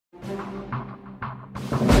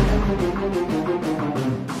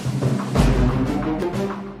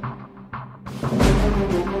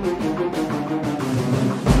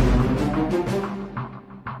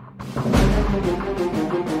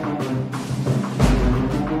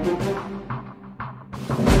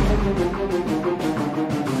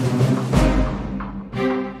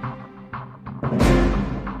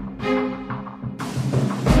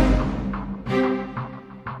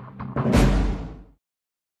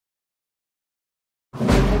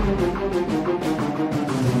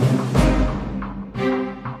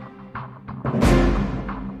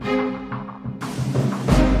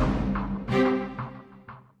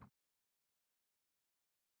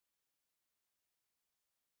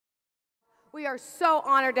We are so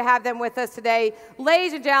honored to have them with us today.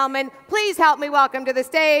 Ladies and gentlemen, please help me welcome to the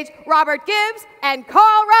stage Robert Gibbs and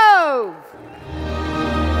Karl Rove.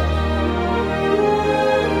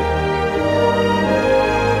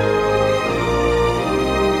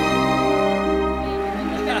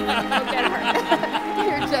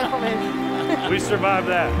 Here, gentlemen. We survived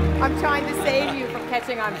that. I'm trying to save you from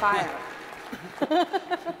catching on fire.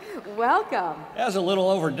 Welcome. That was a little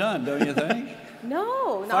overdone, don't you think?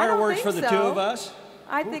 No, Fireworks for the two of us?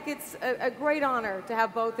 I think it's a great honor to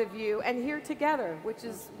have both of you and here together, which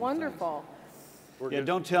is wonderful. Yeah,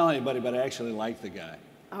 don't tell anybody, but I actually like the guy.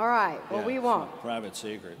 All right, well, Yeah, we won't. Private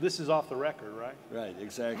secret. This is off the record, right? Right,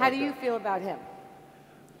 exactly. How do you feel about him?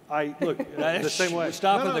 Look, the same way.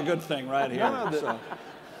 Stop at the good thing right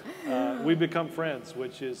here. We've become friends,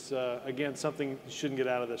 which is, again, something you shouldn't get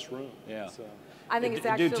out of this room. Yeah. So. I think it's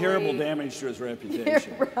actually... do terrible damage to his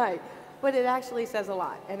reputation. Right. But it actually says a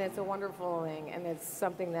lot, and it's a wonderful thing, and it's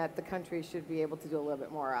something that the country should be able to do a little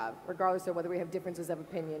bit more of, regardless of whether we have differences of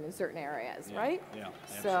opinion in certain areas, right? Yeah,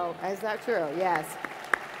 so, is that true? Yes.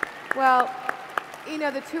 Well, you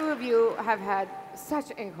know, the two of you have had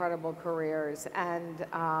such incredible careers, and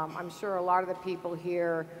I'm sure a lot of the people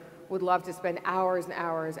here would love to spend hours and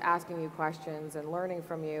hours asking you questions and learning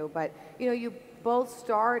from you, but, you know, you both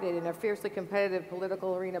started in a fiercely competitive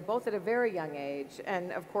political arena, both at a very young age,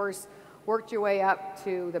 and, of course, worked your way up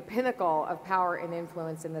to the pinnacle of power and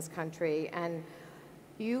influence in this country. And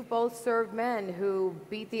you both served men who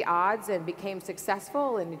beat the odds and became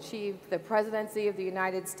successful and achieved the presidency of the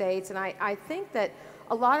United States. And I think that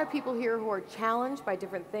a lot of people here who are challenged by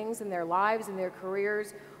different things in their lives and their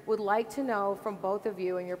careers would like to know from both of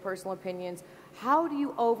you and your personal opinions, how do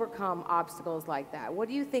you overcome obstacles like that? What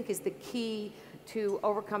do you think is the key to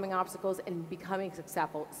overcoming obstacles and becoming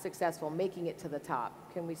successful, making it to the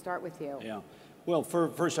top? Can we start with you? Yeah. Well,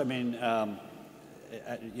 first, I mean,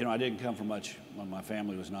 you know, I didn't come from much. Well, my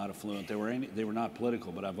family was not affluent. They were not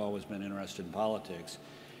political, but I've always been interested in politics.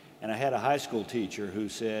 And I had a high school teacher who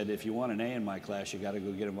said, if you want an A in my class, you got to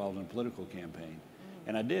go get involved in a political campaign.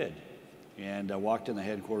 And I did. And I walked in the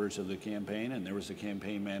headquarters of the campaign, and there was a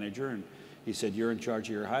campaign manager, and he said, you're in charge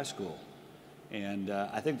of your high school. And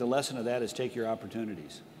I think the lesson of that is take your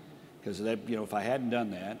opportunities. Because you know, if I hadn't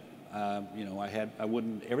done that, you know, I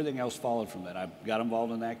wouldn't, everything else followed from that. I got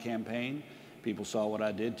involved in that campaign. People saw what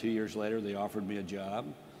I did. 2 years later, they offered me a job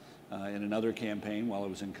in another campaign while I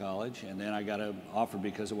was in college. And then I got an offer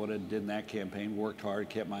because of what I did in that campaign, worked hard,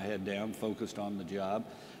 kept my head down, focused on the job.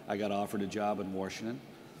 I got offered a job in Washington.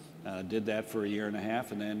 Did that for 1.5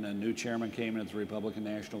 years, and then a new chairman came in at the Republican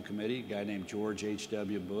National Committee, a guy named George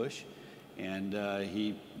H.W. Bush. And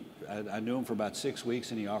I knew him for about 6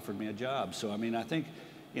 weeks, and he offered me a job. So, I mean, I think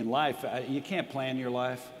in life, you can't plan your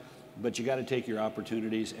life, but you got to take your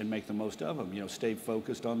opportunities and make the most of them. You know, stay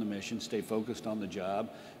focused on the mission, stay focused on the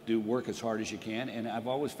job, work as hard as you can. And I've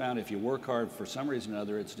always found if you work hard for some reason or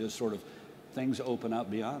another, it's just sort of things open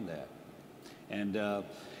up beyond that. And,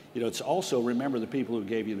 you know, it's also remember the people who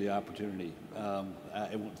gave you the opportunity.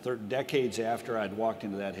 Decades after I'd walked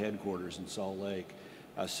into that headquarters in Salt Lake,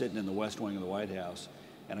 I was sitting in the West Wing of the White House,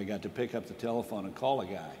 and I got to pick up the telephone and call a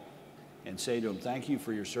guy and say to him, thank you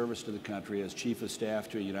for your service to the country as Chief of Staff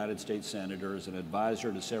to a United States Senator, as an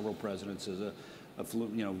advisor to several presidents, as a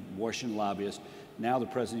you know, Washington lobbyist. Now the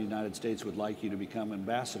President of the United States would like you to become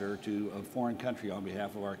ambassador to a foreign country on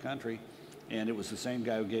behalf of our country. And it was the same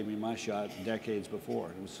guy who gave me my shot decades before.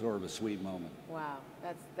 It was sort of a sweet moment. Wow,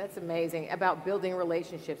 that's amazing. About building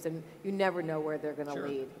relationships, and you never know where they're going to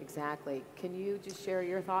lead. Exactly. Can you just share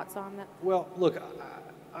your thoughts on that? Well, look,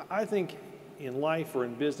 I think in life or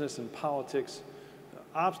in business and politics,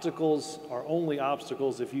 obstacles are only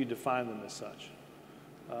obstacles if you define them as such.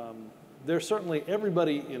 There's certainly,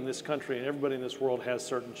 everybody in this country and everybody in this world has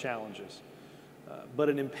certain challenges. But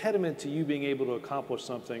an impediment to you being able to accomplish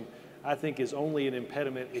something, I think, is only an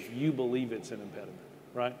impediment if you believe it's an impediment,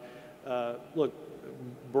 right? Look,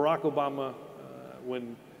 Barack Obama,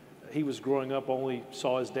 when he was growing up, only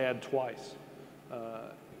saw his dad twice.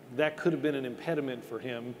 That could have been an impediment for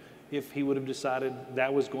him if he would have decided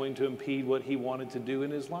that was going to impede what he wanted to do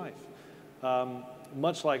in his life.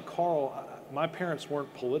 Much like Carl, my parents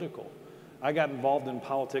weren't political. I got involved in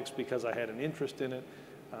politics because I had an interest in it.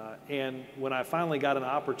 And when I finally got an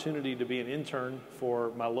opportunity to be an intern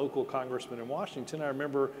for my local congressman in Washington, I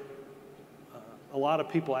remember a lot of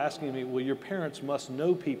people asking me, well, your parents must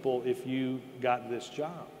know people if you got this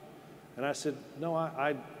job. And I said, no,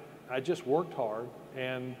 I just worked hard,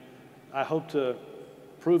 and I hope to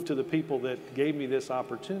prove to the people that gave me this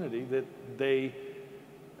opportunity that they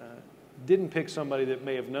didn't pick somebody that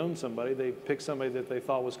may have known somebody. They picked somebody that they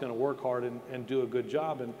thought was going to work hard and do a good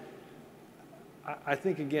job. And I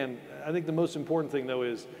think, again, I think the most important thing, though,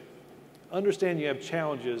 is understand you have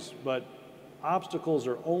challenges, but obstacles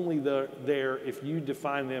are only there if you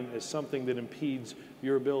define them as something that impedes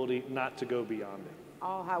your ability not to go beyond it.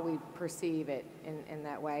 All how we perceive it in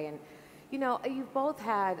that way. And, you know, you've both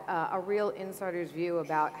had a real insider's view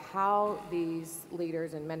about how these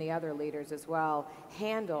leaders and many other leaders as well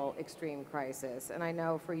handle extreme crisis. And I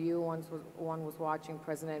know for you, one was watching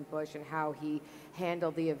President Bush and how he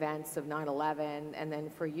handled the events of 9/11. And then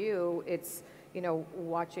for you, it's, you know,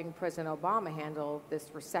 watching President Obama handle this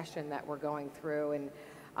recession that we're going through. And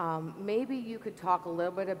maybe you could talk a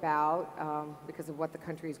little bit about, because of what the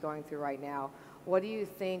country is going through right now, what do you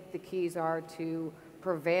think the keys are to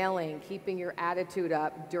prevailing, keeping your attitude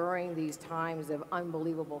up during these times of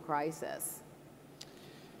unbelievable crisis?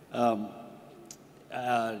 Yeah,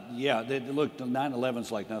 look,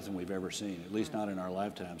 9/11's like nothing we've ever seen, at least not in our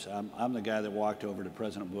lifetimes. I'm the guy that walked over to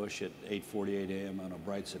President Bush at 8:48 a.m. on a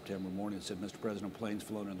bright September morning and said, Mr. President, plane's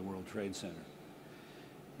flown in the World Trade Center.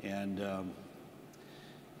 And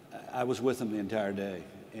I was with him the entire day.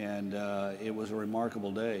 And it was a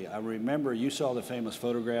remarkable day. I remember you saw the famous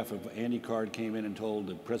photograph of Andy Card came in and told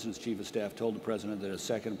the president's chief of staff, told the president that a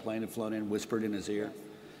second plane had flown in, whispered in his ear.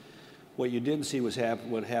 What you didn't see was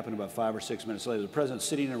what happened about 5 or 6 minutes later. The president's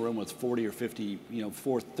sitting in a room with 40 or 50, you know,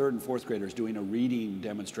 third and fourth graders doing a reading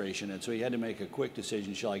demonstration. And so he had to make a quick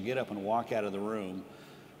decision. Shall I get up and walk out of the room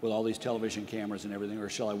with all these television cameras and everything, or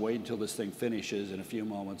shall I wait until this thing finishes in a few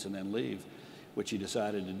moments and then leave? Which he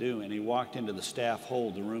decided to do. And he walked into the staff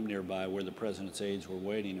hold, the room nearby where the president's aides were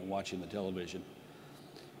waiting and watching the television.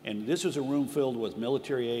 And this was a room filled with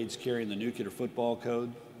military aides carrying the nuclear football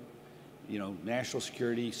code, you know, national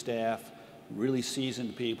security staff, really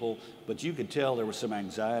seasoned people, but you could tell there was some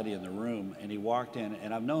anxiety in the room. And he walked in,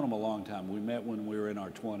 and I've known him a long time. We met when we were in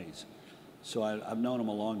our 20s. So I've known him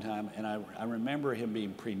a long time, and I remember him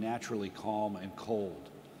being preternaturally calm and cold.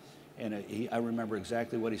 And I remember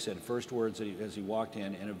exactly what he said. First words as he walked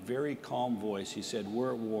in a very calm voice, he said,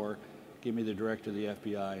 we're at war, give me the director of the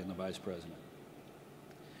FBI and the vice president.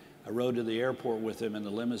 I rode to the airport with him in the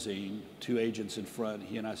limousine, 2 agents in front,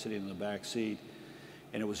 he and I sitting in the back seat.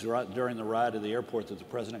 And it was during the ride to the airport that the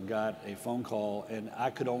president got a phone call, and I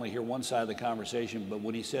could only hear one side of the conversation, but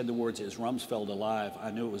when he said the words, is Rumsfeld alive, I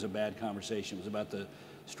knew it was a bad conversation. It was about the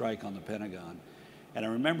strike on the Pentagon. And I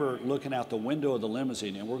remember looking out the window of the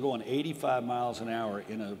limousine, and we're going 85 miles an hour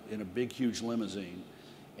in a big, huge limousine.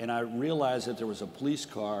 And I realized that there was a police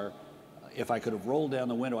car. If I could have rolled down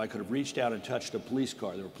the window, I could have reached out and touched a police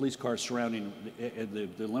car. There were police cars surrounding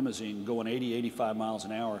the limousine going 80, 85 miles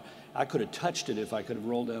an hour. I could have touched it if I could have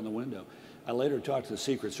rolled down the window. I later talked to the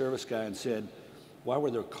Secret Service guy and said, why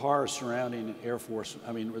were there cars surrounding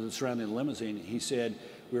surrounding the limousine? He said,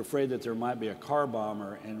 we were afraid that there might be a car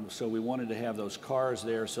bomber, and so we wanted to have those cars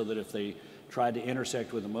there so that if they tried to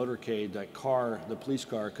intersect with the motorcade, that car, the police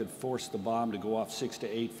car, could force the bomb to go off 6 to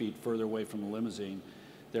 8 feet further away from the limousine,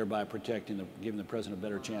 thereby giving the president a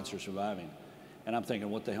better chance of surviving. And I'm thinking,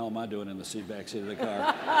 what the hell am I doing in the back seat of the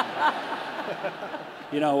car?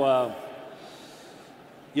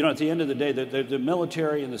 At the end of the day, the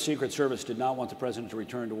military and the Secret Service did not want the president to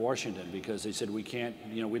return to Washington because they said, we can't,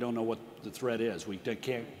 we don't know what the threat is. We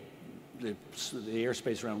can't, the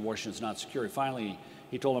airspace around Washington is not secure. Finally,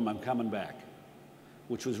 he told him, I'm coming back,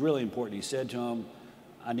 which was really important. He said to him,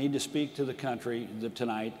 I need to speak to the country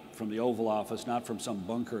tonight from the Oval Office, not from some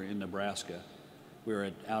bunker in Nebraska. We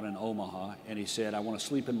were out in Omaha, and he said, I want to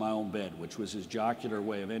sleep in my own bed, which was his jocular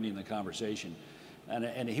way of ending the conversation.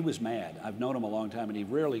 And he was mad. I've known him a long time, and he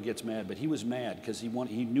rarely gets mad, but he was mad because he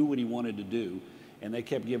knew what he wanted to do, and they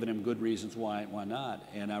kept giving him good reasons why not.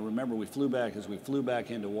 And I remember as we flew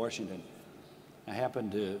back into Washington, I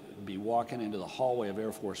happened to be walking into the hallway of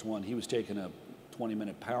Air Force One. He was taking a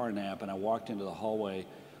 20-minute power nap, and I walked into the hallway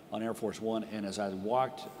on Air Force One, and as I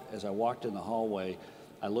walked in the hallway,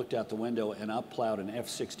 I looked out the window and up-plowed an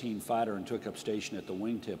F-16 fighter and took up station at the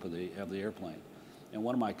wingtip of the airplane. And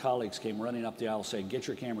one of my colleagues came running up the aisle saying, get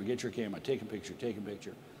your camera, take a picture, take a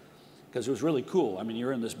picture. Because it was really cool. I mean,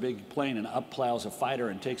 you're in this big plane and up-plows a fighter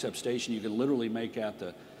and takes up station. You can literally make out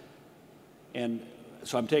the, and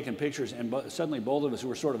so I'm taking pictures, and suddenly both of us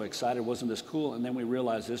were sort of excited, wasn't this cool? And then we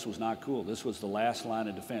realized this was not cool. This was the last line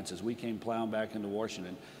of defense. As we came plowing back into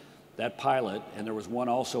Washington, that pilot, and there was one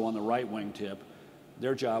also on the right wingtip,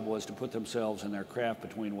 their job was to put themselves and their craft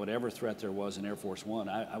between whatever threat there was in Air Force One.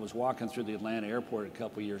 I was walking through the Atlanta airport a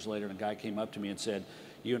couple years later, and a guy came up to me and said,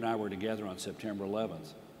 you and I were together on September 11th.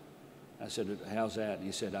 I said, how's that? And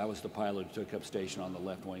he said, I was the pilot who took up station on the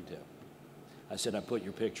left wingtip. I said, I put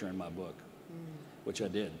your picture in my book, which I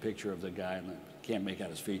did, picture of the guy, and I can't make out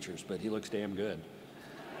his features, but he looks damn good.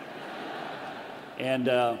 And,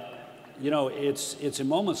 you know, it's in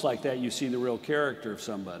moments like that you see the real character of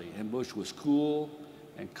somebody, and Bush was cool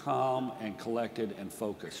and calm and collected and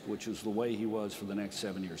focused, which is the way he was for the next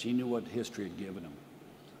 7 years. He knew what history had given him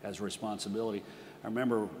as a responsibility. I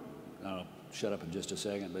remember, I'll shut up in just a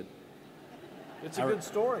second, but it's a good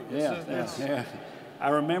story. Yeah. I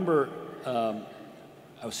remember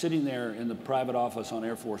I was sitting there in the private office on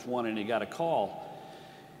Air Force One, and he got a call,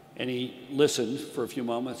 and he listened for a few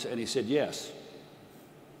moments, and he said, yes.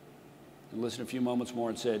 And listened a few moments more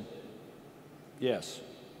and said, yes.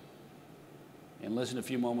 And listened a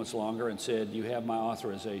few moments longer and said, you have my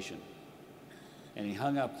authorization. And he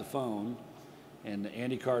hung up the phone, and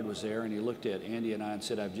Andy Card was there, and he looked at Andy and I and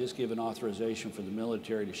said, I've just given authorization for the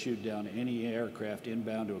military to shoot down any aircraft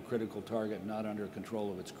inbound to a critical target not under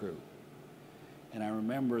control of its crew. And I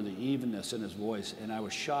remember the evenness in his voice, and I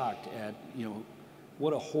was shocked at, you know,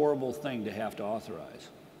 what a horrible thing to have to authorize.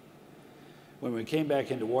 When we came back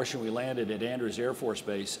into Washington, we landed at Andrews Air Force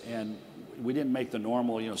Base, and we didn't make the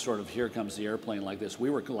normal, you know, sort of here comes the airplane like this. We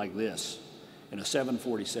were like this in a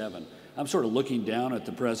 747. I'm sort of looking down at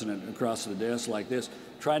the president across the desk like this,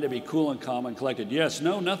 trying to be cool and calm and collected. Yes,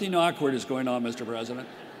 no, nothing awkward is going on, Mr. President.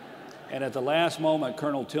 And at the last moment,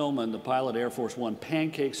 Colonel Tillman, the pilot of Air Force One,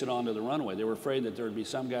 pancakes it onto the runway. They were afraid that there would be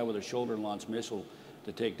some guy with a shoulder-launched missile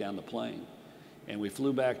to take down the plane. And we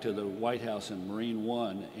flew back to the White House in Marine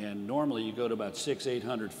One, and normally you go to about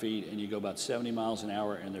 800 feet, and you go about 70 miles an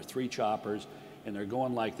hour, and there are 3 choppers, and they're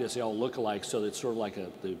going like this. They all look alike, so it's sort of like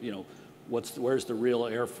you know, where's the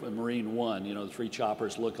real Marine One? You know, the 3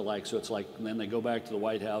 choppers look alike, so it's like, and then they go back to the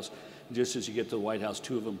White House. Just as you get to the White House,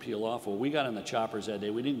 2 of them peel off. Well, we got in the choppers that day.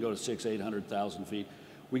 We didn't go to 800,000 feet.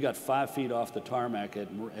 We got 5 feet off the tarmac at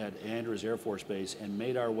Andrews Air Force Base and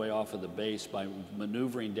made our way off of the base by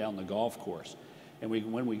maneuvering down the golf course. And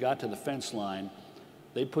when we got to the fence line,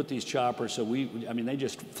 they put these choppers, so they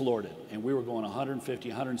just floored it. And we were going 150,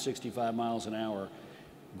 165 miles an hour,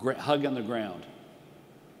 hugging the ground.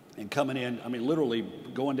 And coming in, I mean, literally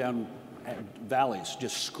going down valleys,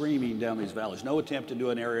 just screaming down these valleys. No attempt to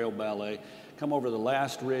do an aerial ballet. Come over the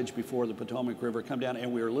last ridge before the Potomac River, come down,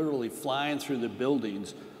 and we were literally flying through the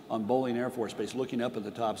buildings on Bolling Air Force Base, looking up at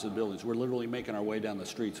the tops of the buildings. We're literally making our way down the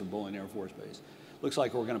streets of Bolling Air Force Base. Looks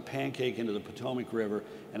like we're going to pancake into the Potomac River,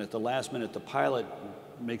 and at the last minute, the pilot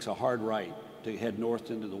makes a hard right to head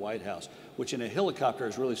north into the White House, which in a helicopter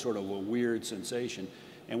is really sort of a weird sensation.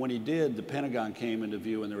 And when he did, the Pentagon came into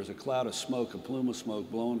view, and there was a cloud of smoke, a plume of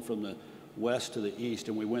smoke blowing from the west to the east,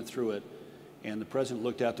 and we went through it. And the president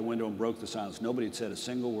looked out the window and broke the silence. Nobody had said a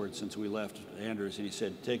single word since we left Andrews, and he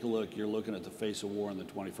said, take a look, you're looking at the face of war in the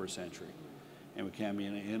 21st century. And we came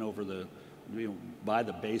in over the, you know, by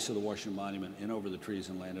the base of the Washington Monument, in over the trees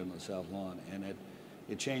and landed on the South Lawn. And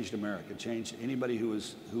it changed America. It changed anybody who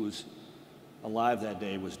was alive that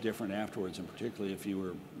day was different afterwards, and particularly if you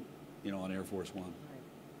were, you know, on Air Force One.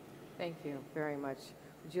 Thank you very much.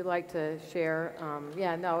 Would you like to share?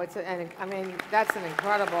 Yeah, no, I mean, that's an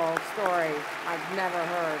incredible story. I've never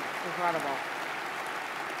heard. Incredible.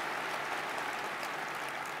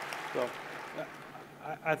 Well,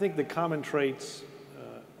 I think the common traits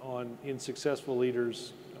in successful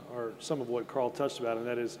leaders are some of what Carl touched about, and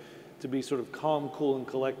that is to be sort of calm, cool, and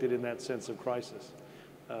collected in that sense of crisis.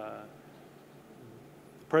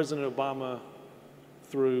 President Obama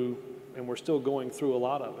and we're still going through a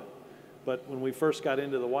lot of it. But when we first got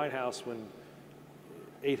into the White House, when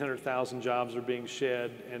 800,000 jobs are being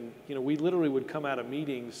shed, and you know, we literally would come out of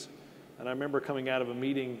meetings, and I remember coming out of a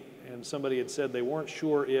meeting and somebody had said they weren't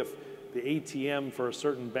sure if the ATM for a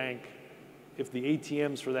certain bank, if the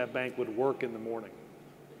ATMs for that bank would work in the morning.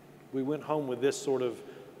 We went home with this sort of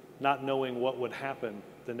not knowing what would happen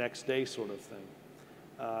the next day sort of thing.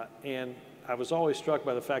 And I was always struck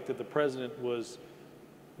by the fact that the president was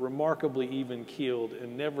remarkably even-keeled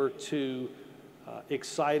and never too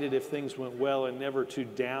excited if things went well and never too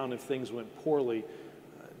down if things went poorly,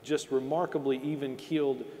 just remarkably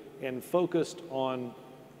even-keeled and focused on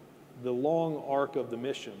the long arc of the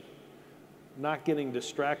mission, not getting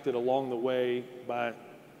distracted along the way by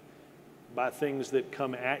things that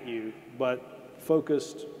come at you, but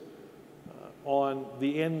focused on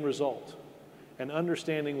the end result and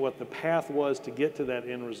understanding what the path was to get to that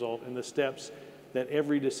end result and the steps that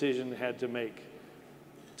every decision had to make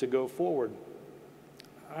to go forward.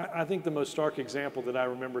 I think the most stark example that I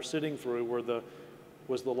remember sitting through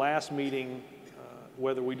was the last meeting,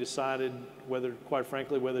 whether we decided quite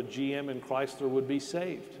frankly, whether GM and Chrysler would be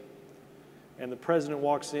saved. And the president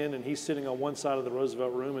walks in and he's sitting on one side of the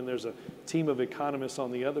Roosevelt room and there's a team of economists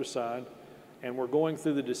on the other side, and we're going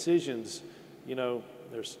through the decisions. You know,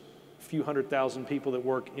 there's a few 100,000 people that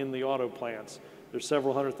work in the auto plants. There's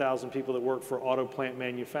several 100,000 people that work for auto plant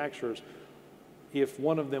manufacturers. If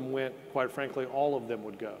one of them went, quite frankly, all of them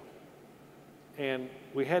would go. And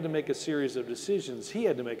we had to make a series of decisions. He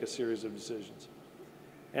had to make a series of decisions.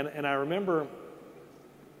 And I remember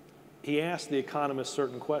he asked the economists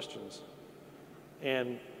certain questions.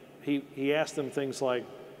 And he asked them things like,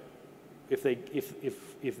 if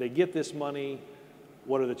they get this money,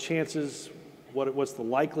 what are the chances? What's the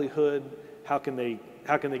likelihood? How can they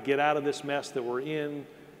get out of this mess that we're in?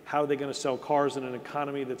 How are they going to sell cars in an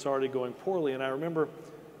economy that's already going poorly? And I remember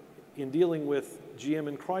in dealing with GM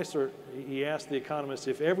and Chrysler, he asked the economists,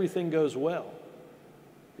 if everything goes well,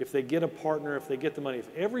 if they get a partner, if they get the money,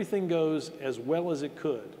 if everything goes as well as it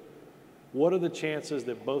could, what are the chances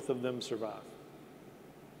that both of them survive?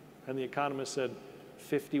 And the economist said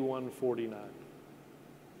 51-49.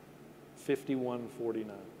 51-49.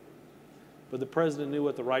 But the president knew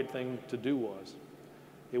what the right thing to do was.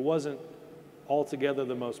 It wasn't altogether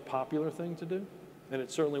the most popular thing to do, and it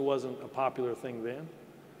certainly wasn't a popular thing then,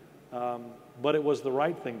 but it was the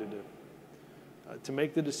right thing to do, to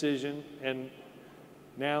make the decision. And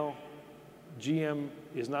now GM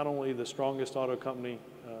is not only the strongest auto company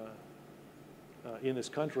in this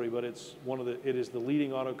country, but it is the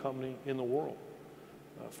leading auto company in the world.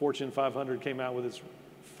 Fortune 500 came out with its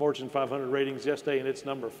Fortune 500 ratings yesterday, and it's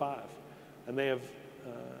number 5. And they have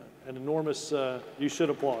an enormous, you should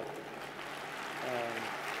applaud.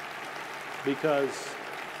 Because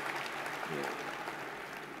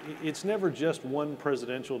it's never just one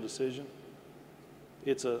presidential decision.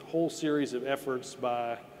 It's a whole series of efforts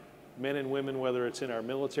by men and women, whether it's in our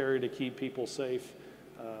military to keep people safe,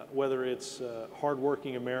 whether it's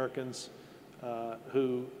hardworking Americans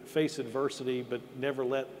who face adversity but never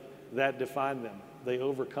let that define them. They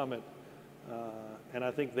overcome it, and I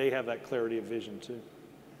think they have that clarity of vision too.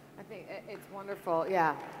 I think it's wonderful.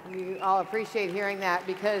 Yeah, you all appreciate hearing that,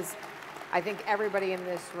 because I think everybody in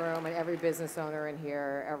this room and every business owner in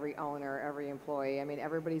here, every owner, every employee, I mean,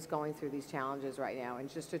 everybody's going through these challenges right now, and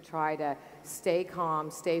just to try to stay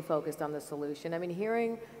calm, stay focused on the solution. I mean,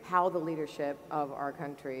 hearing how the leadership of our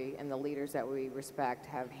country and the leaders that we respect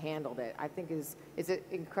have handled it, I think is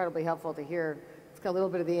incredibly helpful to hear a little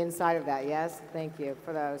bit of the inside of that. Yes, thank you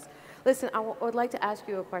for those. Listen, I would like to ask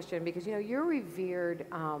you a question, because you know you're revered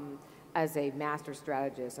as a master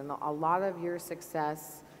strategist, and a lot of your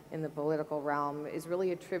success in the political realm is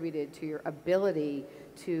really attributed to your ability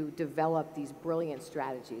to develop these brilliant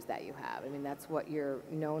strategies that you have. I mean, that's what you're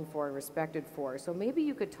known for and respected for. So maybe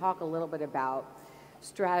you could talk a little bit about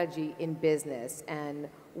strategy in business and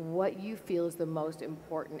what you feel is the most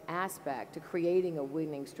important aspect to creating a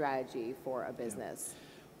winning strategy for a business.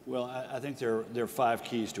 Yeah. Well, I think there are 5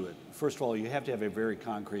 keys to it. First of all, you have to have a very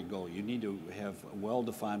concrete goal. You need to have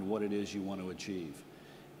well-defined what it is you want to achieve.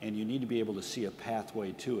 And you need to be able to see a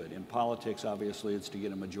pathway to it. In politics, obviously, it's to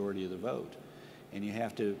get a majority of the vote. And you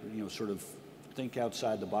have to, sort of think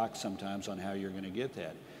outside the box sometimes on how you're going to get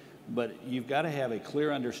that. But you've got to have a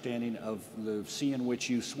clear understanding of the sea in which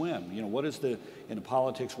you swim. In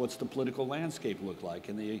politics, what's the political landscape look like?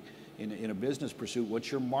 In a business pursuit,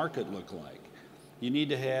 what's your market look like? You need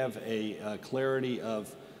to have a clarity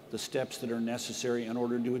of the steps that are necessary in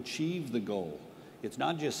order to achieve the goal. It's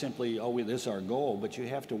not just simply, this is our goal, but you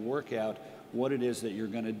have to work out what it is that you're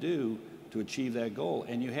going to do to achieve that goal.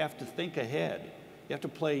 And you have to think ahead. You have to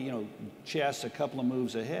play, chess a couple of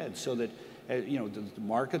moves ahead, so that, the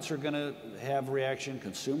markets are going to have reaction,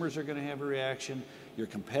 consumers are going to have a reaction, your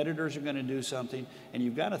competitors are going to do something, and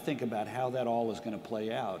you've got to think about how that all is going to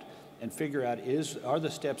play out and figure out, are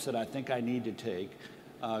the steps that I think I need to take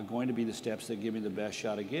going to be the steps that give me the best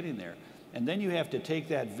shot of getting there? And then you have to take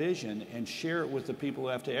that vision and share it with the people who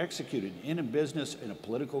have to execute it. In a business, in a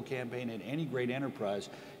political campaign, in any great enterprise,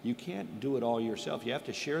 you can't do it all yourself. You have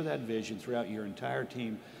to share that vision throughout your entire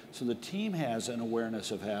team so the team has an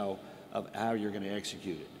awareness of how you're going to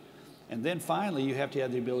execute it. And then finally, you have to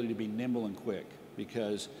have the ability to be nimble and quick,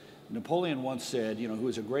 because Napoleon once said, who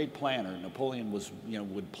was a great planner. Napoleon was,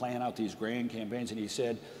 would plan out these grand campaigns, and he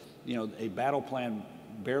said, a battle plan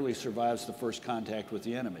barely survives the first contact with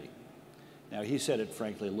the enemy. Now, he said it,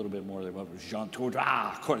 frankly, a little bit more than Jean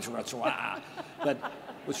Tourdra, but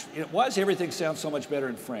why does everything sound so much better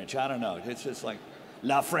in French? I don't know. It's just like,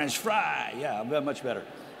 la French fry, yeah, much better.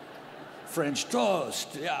 French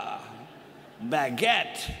toast, yeah,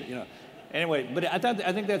 baguette, Anyway, but I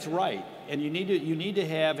think that's right, and you need to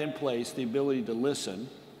have in place the ability to listen.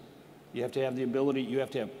 You have to have the ability. You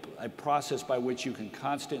have to have a process by which you can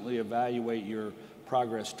constantly evaluate your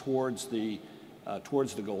progress towards the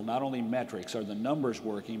goal. Not only metrics, are the numbers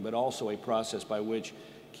working, but also a process by which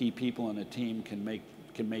key people in a team can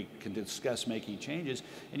discuss making changes.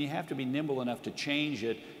 And you have to be nimble enough to change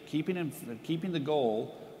it, keeping the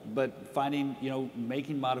goal, but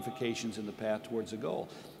making modifications in the path towards the goal.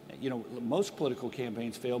 Most political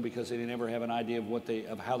campaigns fail because they never have an idea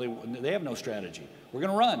of how they have no strategy. We're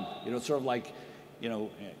going to run. It's sort of like,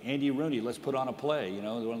 Andy Rooney, let's put on a play.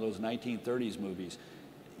 One of those 1930s movies.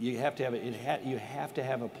 You have to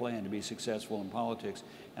have a plan to be successful in politics,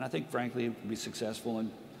 and I think, frankly, to be successful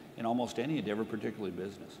in almost any endeavor, particularly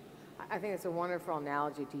business. I think it's a wonderful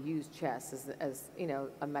analogy to use chess as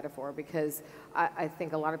a metaphor, because I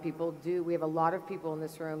think a lot of people do. We have a lot of people in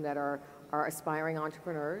this room that are aspiring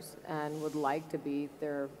entrepreneurs and would like to be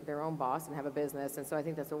their own boss and have a business. And so I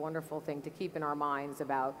think that's a wonderful thing to keep in our minds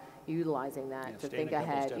about utilizing that, to think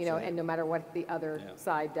ahead, and no matter what the other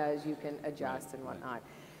side does, you can adjust and whatnot. Right.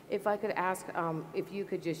 If I could ask, if you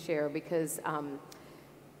could just share, because,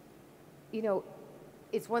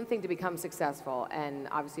 it's one thing to become successful, and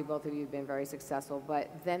obviously both of you have been very successful, but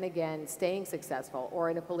then again, staying successful, or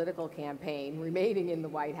in a political campaign, remaining in the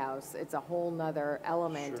White House, it's a whole nother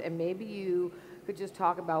element. Sure. And maybe you could just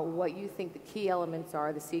talk about what you think the key elements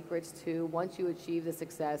are, the secrets to, once you achieve the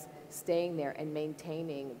success, staying there and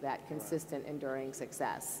maintaining that consistent, enduring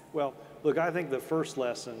success. Well, look, I think the first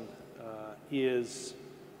lesson is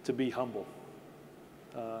to be humble.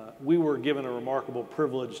 We were given a remarkable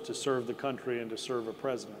privilege to serve the country and to serve a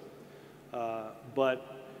president. But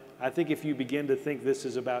I think if you begin to think this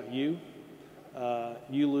is about you,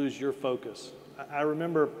 you lose your focus. I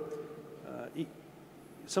remember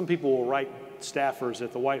some people will write staffers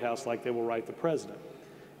at the White House like they will write the president.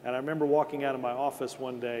 And I remember walking out of my office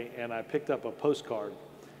one day and I picked up a postcard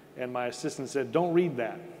and my assistant said, "Don't read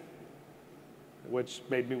that," which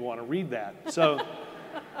made me want to read that. So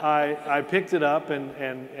I picked it up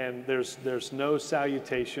and there's no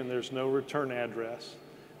salutation, there's no return address.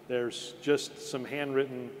 There's just some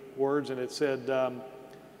handwritten words, and it said,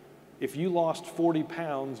 if you lost 40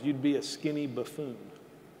 pounds, you'd be a skinny buffoon.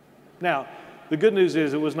 Now, the good news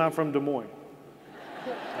is it was not from Des Moines.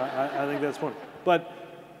 I think that's one. But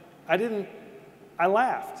I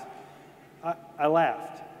laughed. I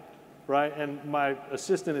laughed, right? And my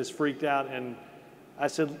assistant is freaked out, and I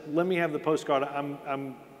said, "Let me have the postcard.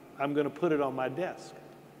 I'm going to put it on my desk."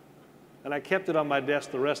 And I kept it on my desk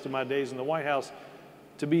the rest of my days in the White House,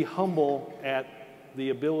 to be humble at the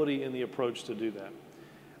ability and the approach to do that.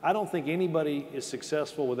 I don't think anybody is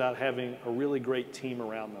successful without having a really great team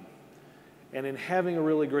around them. And in having a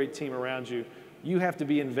really great team around you, you have to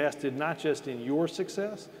be invested not just in your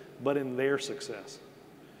success, but in their success.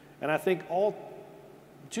 And I think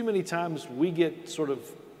too many times we get sort of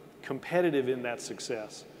competitive in that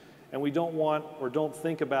success, and we don't want or don't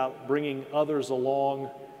think about bringing others along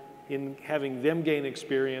in having them gain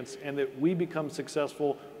experience, and that we become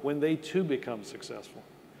successful when they too become successful.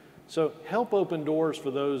 So help open doors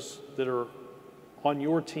for those that are on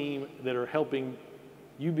your team that are helping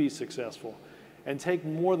you be successful, and take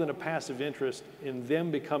more than a passive interest in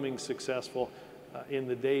them becoming successful in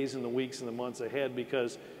the days and the weeks and the months ahead,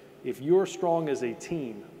 because if you're strong as a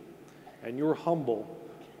team and you're humble,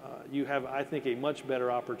 you have, I think, a much better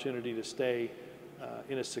opportunity to stay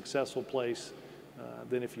in a successful place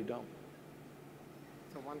than if you don't.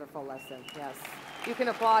 It's a wonderful lesson, yes. You can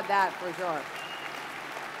applaud that for sure.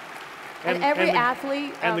 And every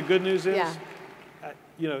athlete... And the good news is,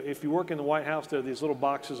 if you work in the White House, there are these little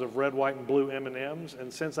boxes of red, white, and blue M&Ms,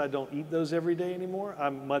 and since I don't eat those every day anymore,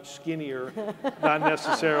 I'm much skinnier, not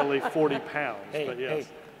necessarily 40 pounds, but yes.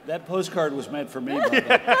 Hey. That postcard was meant for me,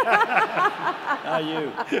 Bubba. Not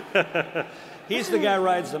you. He's the guy who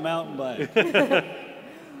rides the mountain bike.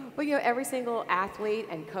 Well, you know, every single athlete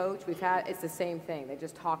and coach we've had, it's the same thing. They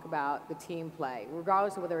just talk about the team play,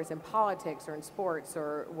 regardless of whether it's in politics or in sports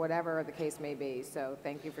or whatever the case may be. So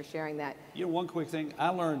thank you for sharing that. You know, one quick thing, I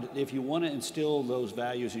learned if you want to instill those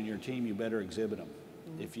values in your team, you better exhibit them.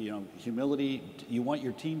 If you know, humility, you want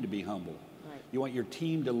your team to be humble. Right. You want your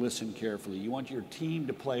team to listen carefully. You want your team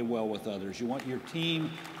to play well with others. You want your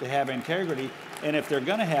team to have integrity. And if they're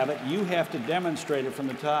going to have it, you have to demonstrate it from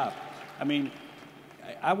the top. I mean,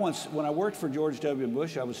 I once, when I worked for George W.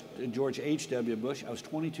 Bush, George H.W. Bush, I was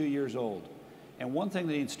 22 years old. And one thing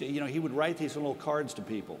that he, you know, he would write these little cards to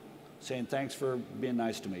people saying, thanks for being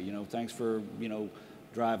nice to me, you know, thanks for, you know,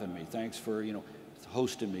 driving me, thanks for, you know,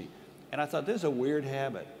 hosting me. And I thought, this is a weird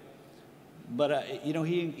habit. But, you know,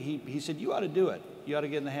 he said, you ought to do it. You ought to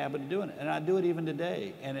get in the habit of doing it. And I do it even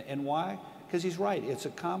today. And why? Because he's right. It's a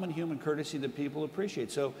common human courtesy that people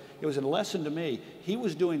appreciate. So it was a lesson to me. He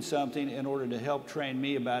was doing something in order to help train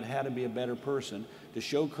me about how to be a better person, to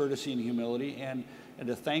show courtesy and humility, and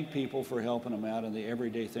to thank people for helping them out in the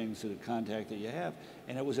everyday things, the contact that you have.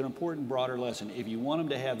 And it was an important, broader lesson. If you want them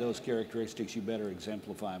to have those characteristics, you better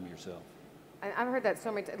exemplify them yourself. I've heard that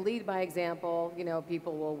so many times. Lead by example. You know,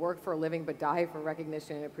 people will work for a living but die for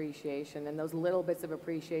recognition and appreciation. And those little bits of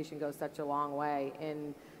appreciation go such a long way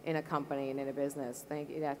in a company and in a business.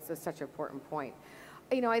 Thank you. That's such an important point.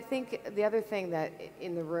 You know, I think the other thing that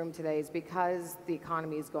in the room today is because the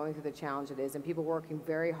economy is going through the challenge it is, and people working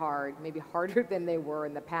very hard, maybe harder than they were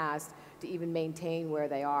in the past, to even maintain where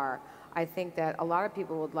they are. I think that a lot of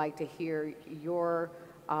people would like to hear your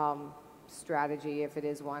strategy, if it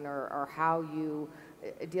is one, or how you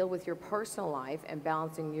deal with your personal life and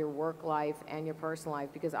balancing your work life and your personal life,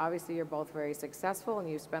 because obviously you're both very successful and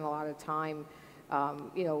you've spent a lot of time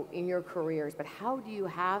you know, in your careers, but how do you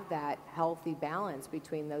have that healthy balance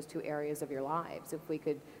between those two areas of your lives? If we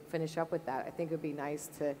could finish up with that, I think it would be nice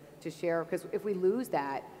to share, because if we lose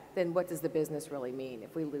that, then what does the business really mean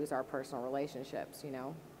if we lose our personal relationships, you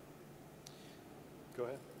know? Go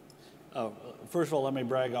ahead. First of all, let me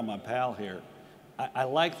brag on my pal here. I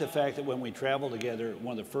like the fact that when we travel together,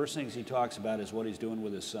 one of the first things he talks about is what he's doing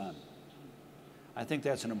with his son. I think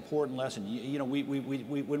that's an important lesson. You know,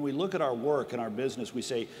 when we look at our work and our business, we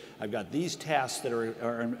say, I've got these tasks that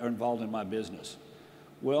are involved in my business.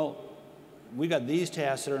 Well, we got these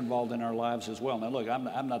tasks that are involved in our lives as well. Now, look,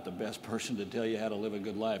 I'm not the best person to tell you how to live a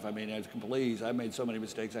good life. I mean, please, I've made so many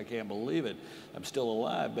mistakes, I can't believe it. I'm still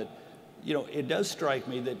alive. But, you know, it does strike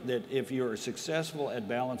me that if you're successful at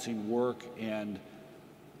balancing work and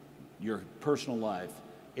your personal life,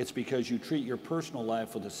 it's because you treat your personal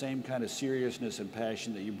life with the same kind of seriousness and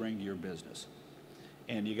passion that you bring to your business.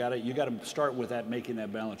 And you gotta start with that, making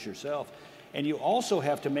that balance yourself. And you also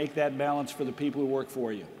have to make that balance for the people who work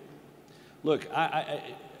for you. Look,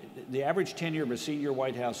 the average tenure of a senior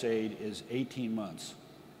White House aide is 18 months.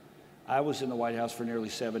 I was in the White House for nearly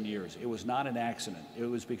 7 years. It was not an accident. It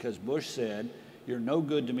was because Bush said, you're no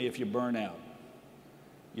good to me if you burn out.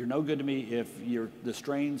 You're no good to me if the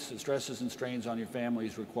stresses and strains on your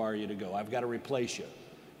families require you to go. I've got to replace you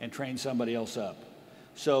and train somebody else up.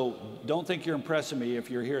 So don't think you're impressing me if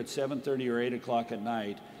you're here at 7:30 or 8 o'clock at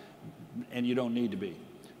night and you don't need to be.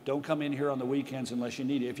 Don't come in here on the weekends unless you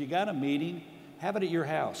need it. If you got a meeting, have it at your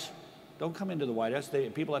house. Don't come into the White House.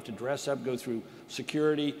 People have to dress up, go through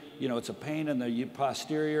security. You know, it's a pain in the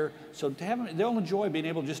posterior. So they'll enjoy being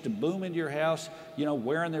able just to boom into your house, you know,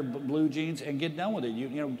 wearing their blue jeans and get done with it. You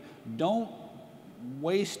know, don't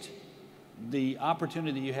waste the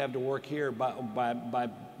opportunity you have to work here by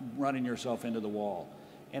running yourself into the wall.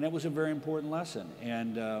 And it was a very important lesson.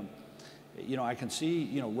 And, you know, I can see,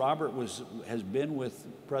 you know, Robert has been with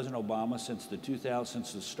President Obama since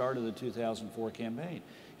the start of the 2004 campaign.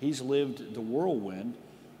 He's lived the whirlwind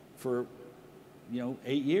for, you know,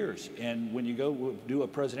 8 years. And when you go do a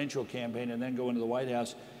presidential campaign and then go into the White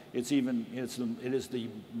House, it is the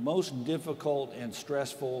most difficult and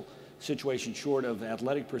stressful situation short of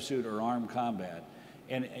athletic pursuit or armed combat.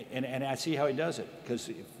 And I see how he does it, because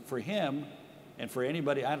for him and for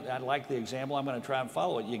anybody, I like the example. I'm going to try and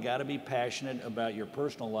follow it. You got to be passionate about your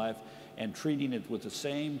personal life and treating it with the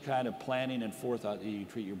same kind of planning and forethought that you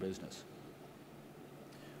treat your business.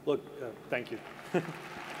 Look, thank you.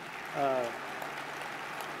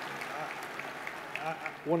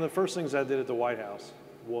 One of the first things I did at the White House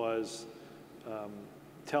was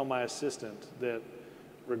tell my assistant that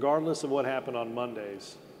regardless of what happened on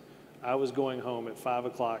Mondays, I was going home at 5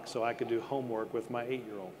 o'clock so I could do homework with my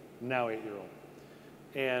 8-year-old, now 8-year-old.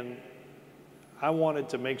 And I wanted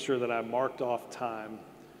to make sure that I marked off time,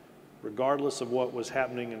 regardless of what was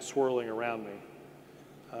happening and swirling around me,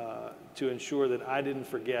 to ensure that I didn't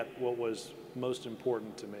forget what was most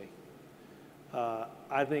important to me.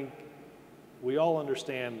 I think we all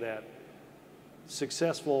understand that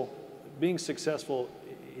being successful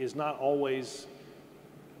is not always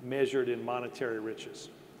measured in monetary riches.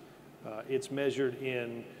 It's measured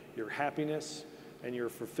in your happiness and your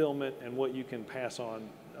fulfillment and what you can pass on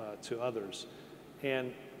to others.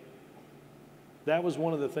 And that was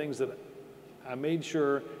one of the things that I made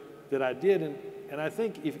sure that I did. And I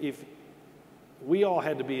think if we all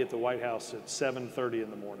had to be at the White House at 7:30 in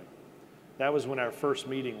the morning. That was when our first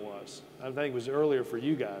meeting was. I think it was earlier for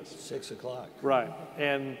you guys. 6 o'clock. Right.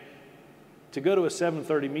 And to go to a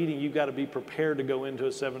 7:30 meeting, you've got to be prepared to go into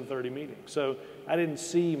a 7:30 meeting. So I didn't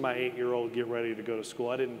see my 8-year-old get ready to go to school.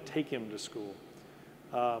 I didn't take him to school.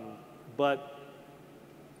 But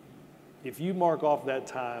if you mark off that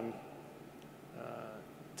time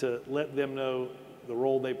to let them know the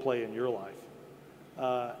role they play in your life.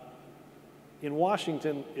 In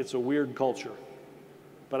Washington, it's a weird culture,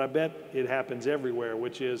 but I bet it happens everywhere,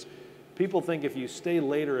 which is people think if you stay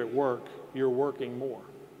later at work, you're working more.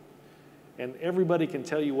 And everybody can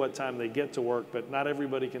tell you what time they get to work, but not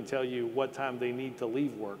everybody can tell you what time they need to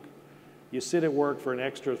leave work. You sit at work for an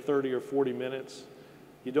extra 30 or 40 minutes.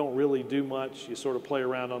 You don't really do much. You sort of play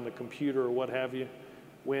around on the computer or what have you.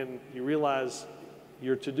 When you realize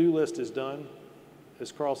your to-do list is done,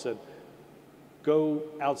 as Carl said, go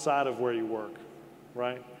outside of where you work,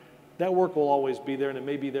 right? That work will always be there, and it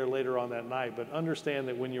may be there later on that night, but understand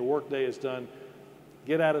that when your work day is done,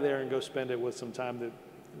 get out of there and go spend it with some time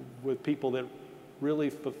with people that really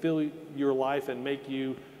fulfill your life and make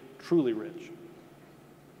you truly rich.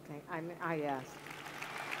 Okay, yes.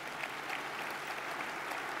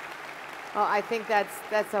 Well, I think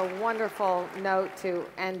that's a wonderful note to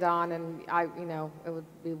end on, and it would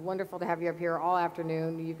be wonderful to have you up here all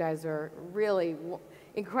afternoon. You guys are really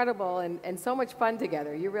incredible and so much fun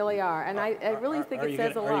together. You really are, and I really think it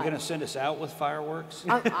says a lot. Are you going to send us out with fireworks?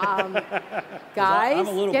 Guys,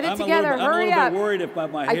 get it together. Hurry up. I'm a little bit worried if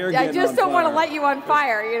my hair I just don't want to light you on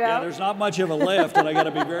fire. Yeah, there's not much of a lift, and I got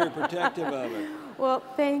to be very protective of it. Well,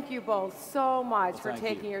 thank you both so much for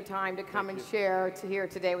taking your time to come and share here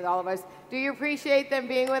today with all of us. Do you appreciate them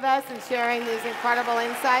being with us and sharing these incredible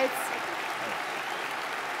insights?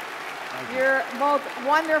 You're both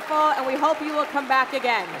wonderful, and we hope you will come back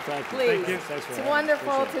again. Thank you. Please. Thank you. It's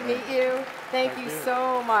wonderful to meet you. Thank you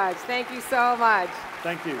so much. Thank you so much.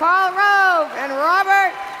 Thank you. Paul ROVE and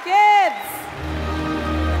Robert GIBBS.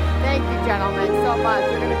 Thank you, gentlemen, so much.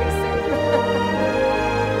 You're going to be soon.